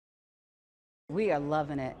We are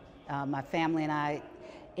loving it. My family and I,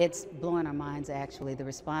 it's blowing our minds actually, the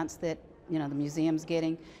response that the museum's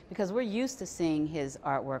getting, because we're used to seeing his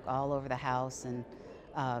artwork all over the house and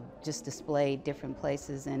just displayed different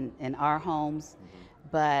places in our homes.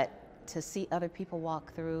 But to see other people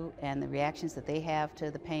walk through and the reactions that they have to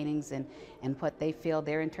the paintings and what they feel,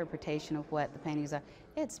 their interpretation of what the paintings are,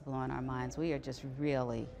 it's blowing our minds. We are just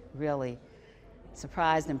really, really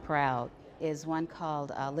surprised and proud. Is one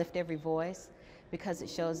called Lift Every Voice, because it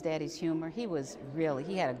shows Daddy's humor. He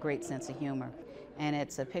had a great sense of humor. And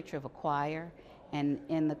it's a picture of a choir, and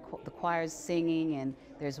in the choir's singing, and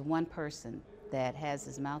there's one person that has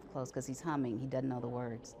his mouth closed because he's humming. He doesn't know the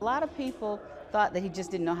words. A lot of people thought that he just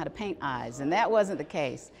didn't know how to paint eyes, and that wasn't the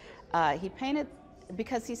case. He painted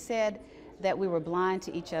because he said that we were blind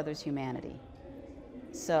to each other's humanity.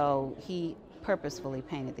 So he purposefully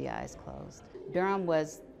painted the eyes closed. Durham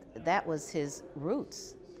that was his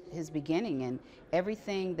roots, his beginning, and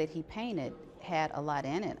everything that he painted had a lot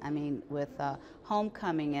in it. I mean, with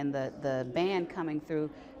Homecoming and the band coming through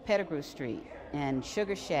Pettigrew Street, and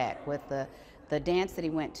Sugar Shack with the dance that he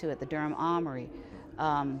went to at the Durham Armory.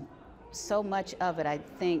 So much of it, I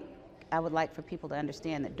think, I would like for people to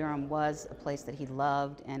understand that Durham was a place that he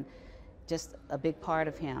loved and just a big part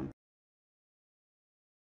of him.